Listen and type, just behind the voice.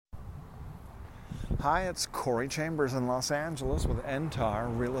Hi, it's Corey Chambers in Los Angeles with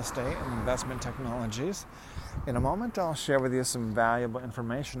NTAR Real Estate and Investment Technologies. In a moment, I'll share with you some valuable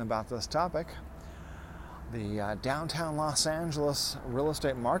information about this topic. The Downtown Los Angeles Real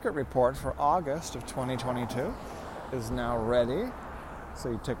Estate Market Report for August of 2022 is now ready. So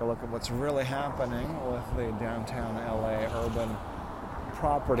you take a look at what's really happening with the downtown LA urban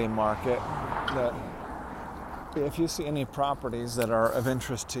property market. If you see any properties that are of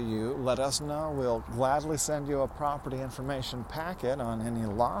interest to you, let us know. We'll gladly send you a property information packet on any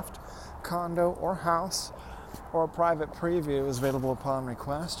loft, condo, or house, or a private preview is available upon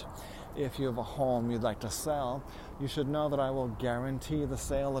request. If you have a home you'd like to sell, you should know that I will guarantee the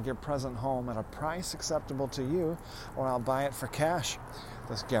sale of your present home at a price acceptable to you, or I'll buy it for cash.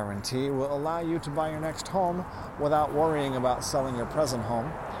 This guarantee will allow you to buy your next home without worrying about selling your present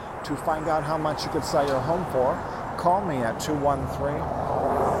home. To find out how much you could sell your home for, call me at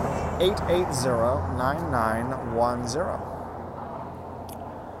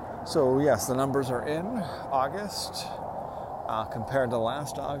 213-880-9910. So yes, the numbers are in August. Compared to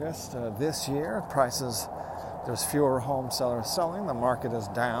last August, this year, there's fewer home sellers selling. The market is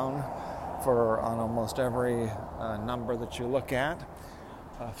down on almost every number that you look at.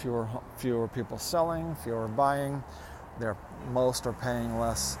 Fewer people selling, fewer buying. Most are paying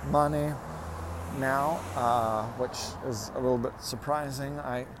less money now, which is a little bit surprising.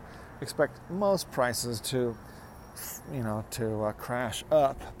 I expect most prices to crash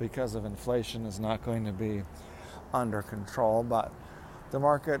up because of inflation is not going to be under control, but the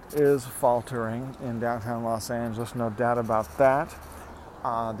market is faltering in downtown Los Angeles, no doubt about that.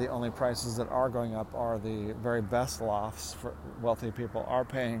 The only prices that are going up are the very best lofts. For wealthy people are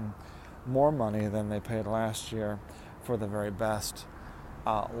paying more money than they paid last year for the very best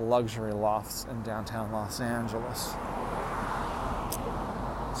luxury lofts in downtown Los Angeles.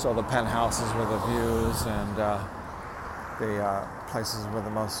 So the penthouses with the views and the places with the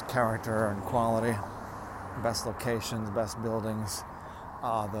most character and quality, best locations, best buildings,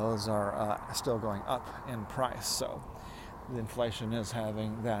 those are still going up in price. So the inflation is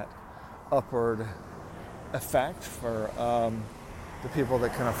having that upward effect for the people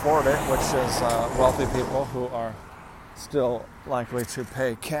that can afford it, which is wealthy people who are still likely to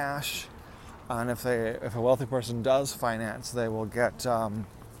pay cash. And if a wealthy person does finance, they'll get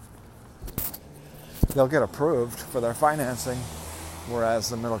approved for their financing, whereas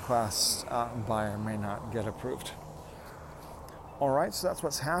the middle class buyer may not get approved. All right, so that's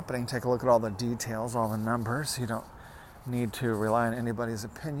what's happening. Take a look at all the details, all the numbers. You don't need to rely on anybody's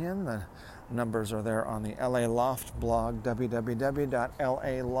opinion. The numbers are there on the LA Loft blog,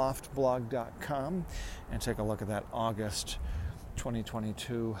 www.laloftblog.com, and take a look at that August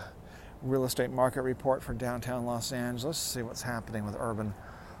 2022 real estate market report for downtown Los Angeles. See what's happening with urban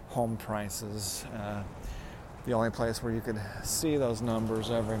home prices. The only place where you could see those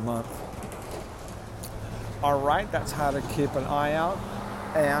numbers every month. All right, that's how to keep an eye out.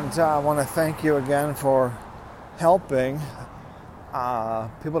 And I want to thank you again for helping.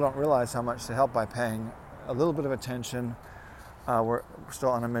 People don't realize how much they help by paying a little bit of attention. We're still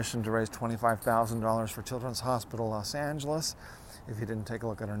on a mission to raise $25,000 for Children's Hospital Los Angeles. If you didn't take a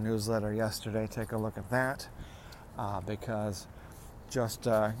look at our newsletter yesterday, take a look at that, because just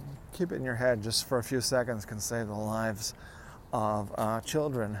keep it in your head just for a few seconds can save the lives of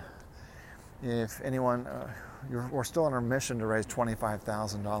children. If anyone, we're still on our mission to raise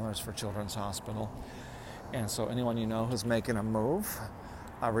 $25,000 for Children's Hospital. And so anyone you know who's making a move,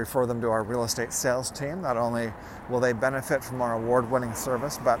 refer them to our real estate sales team. Not only will they benefit from our award-winning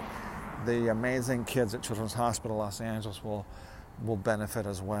service, but the amazing kids at Children's Hospital Los Angeles will benefit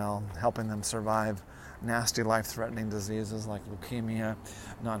as well, helping them survive nasty life-threatening diseases like leukemia,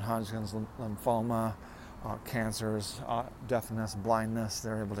 non-Hodgkin's lymphoma, cancers, deafness, blindness.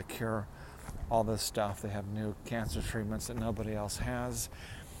 They're able to cure all this stuff. They have new cancer treatments that nobody else has.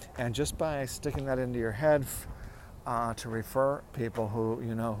 And just by sticking that into your head to refer people who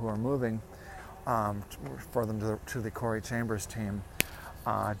are moving, refer them to the Corey Chambers team,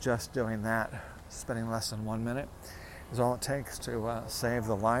 just doing that, spending less than 1 minute, is all it takes to save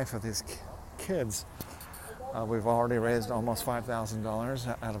the life of these kids. We've already raised almost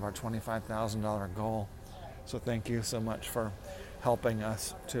 $5,000 out of our $25,000 goal. So thank you so much for helping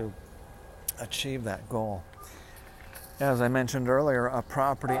us to achieve that goal. As I mentioned earlier, a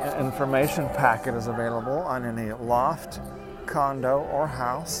property information packet is available on any loft, condo, or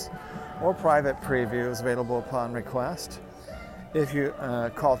house, or private preview is available upon request. If you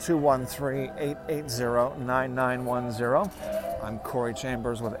call 213-880-9910, I'm Corey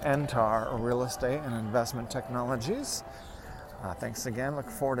Chambers with NTAR Real Estate and Investment Technologies. Thanks again. Look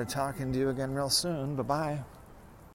forward to talking to you again real soon. Bye-bye.